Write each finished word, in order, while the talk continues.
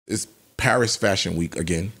it's Paris Fashion Week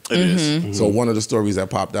again. It is. So one of the stories that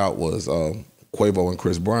popped out was Quavo and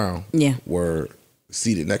Chris Brown were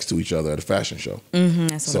seated next to each other at a fashion show.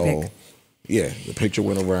 I saw the pic. Yeah, the picture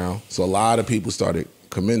went around. So a lot of people started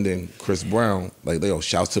commending Chris Brown, like,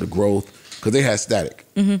 shouts to the growth, because they had static.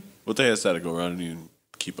 What they had static over, I didn't even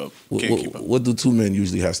keep up. Can't keep up. What do two men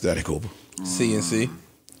usually have static over? CNC.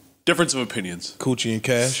 Difference of opinions. Coochie and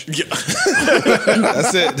cash. Yeah.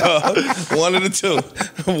 That's it, dog. One of the two.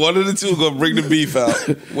 One of the two gonna bring the beef out.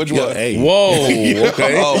 Which one? Hey. Whoa,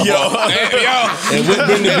 okay. And we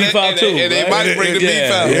bring the beef out too. And they might bring the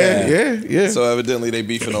beef out. Yeah. So evidently they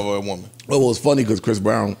beefing over a woman. Well, it was funny because Chris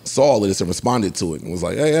Brown saw all of this and responded to it and was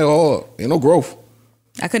like, hey, hold up. Ain't no growth.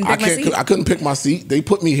 I couldn't pick my seat. I couldn't pick my seat. They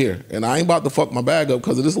put me here, and I ain't about to fuck my bag up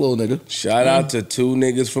because of this little nigga. Shout out to two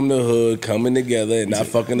niggas from the hood coming together and not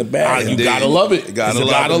fucking the bag. You gotta love it. I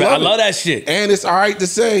love that shit. And it's all right to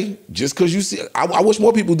say, just because you see, I wish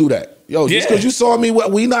more people do that. Yo, just because you saw me,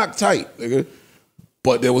 we not tight, nigga.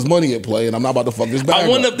 But there was money at play, and I'm not about to fuck this bag I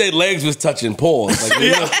wonder if their legs was touching. Pause. Like, you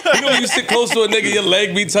know when you sit close to a nigga, your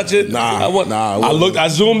leg be touching. I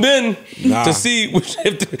zoomed in to see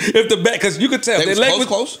if the back, because you could tell their leg was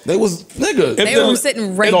close. They was nigga. They were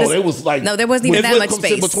sitting right. No, they was like no, there wasn't even that much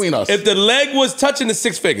space between us. If the leg was touching, the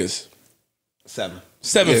 6 figures. Seven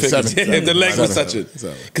figures. If the leg was touching,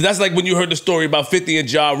 because that's like when you heard the story about 50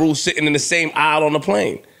 and Ja Rule sitting in the same aisle on the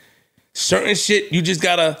plane. Certain shit you just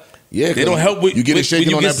gotta. Yeah, they don't help with you get it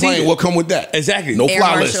shaking on that plane. What come with that? Exactly. No fly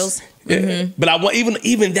marshals. list. But I want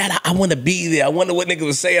even that. I want to be there. I wonder what niggas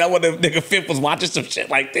was saying. I wonder if nigga Fifth was watching some shit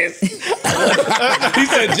like this. He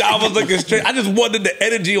said Ja was looking straight. I just wanted the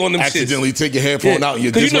energy on them. Accidentally take your headphone out and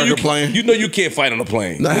you're just record playing. You know you can't fight on a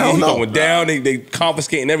plane. No, hell no. Going down. They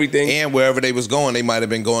confiscating everything. And wherever they was going, they might have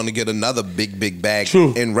been going to get another big bag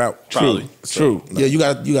en route. True. Yeah, you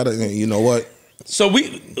got to. You know what? So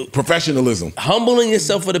professionalism, humbling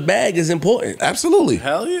yourself for the bag is important. Absolutely,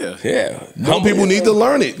 hell yeah, yeah. More people need to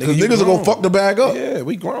learn it because niggas are gonna fuck the bag up. Yeah,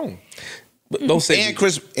 we grown. But don't say and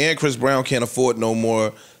Chris Brown can't afford no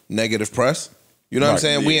more negative press. You know what I'm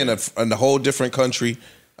saying? We in a whole different country.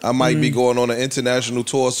 I might be going on an international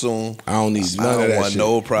tour soon. I don't need none of that shit.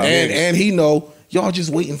 No problem. And he know y'all just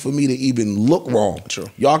waiting for me to even look wrong. True.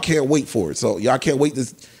 Y'all can't wait for it. So y'all can't wait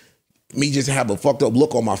to me just have a fucked up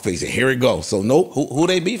look on my face, and here it goes. So nope. Who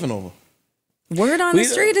they beefing over? Word on the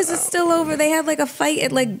street is it still over? They had like a fight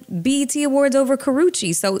at like BET Awards over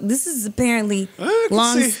Karuchi. So this is apparently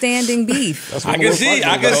long-standing beef. I can see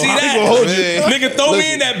that. Nigga, throw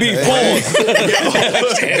me in that beef. Pause.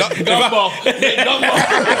 Gumball.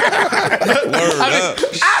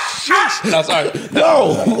 No, sorry.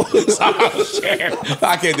 No.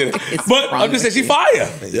 I can't do it. But I'm just saying, she fire.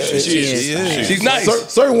 She's nice.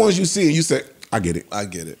 Certain ones you see and you say, I get it. I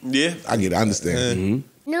get it. Yeah. I get it. I understand.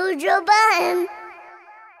 No Joe Budden.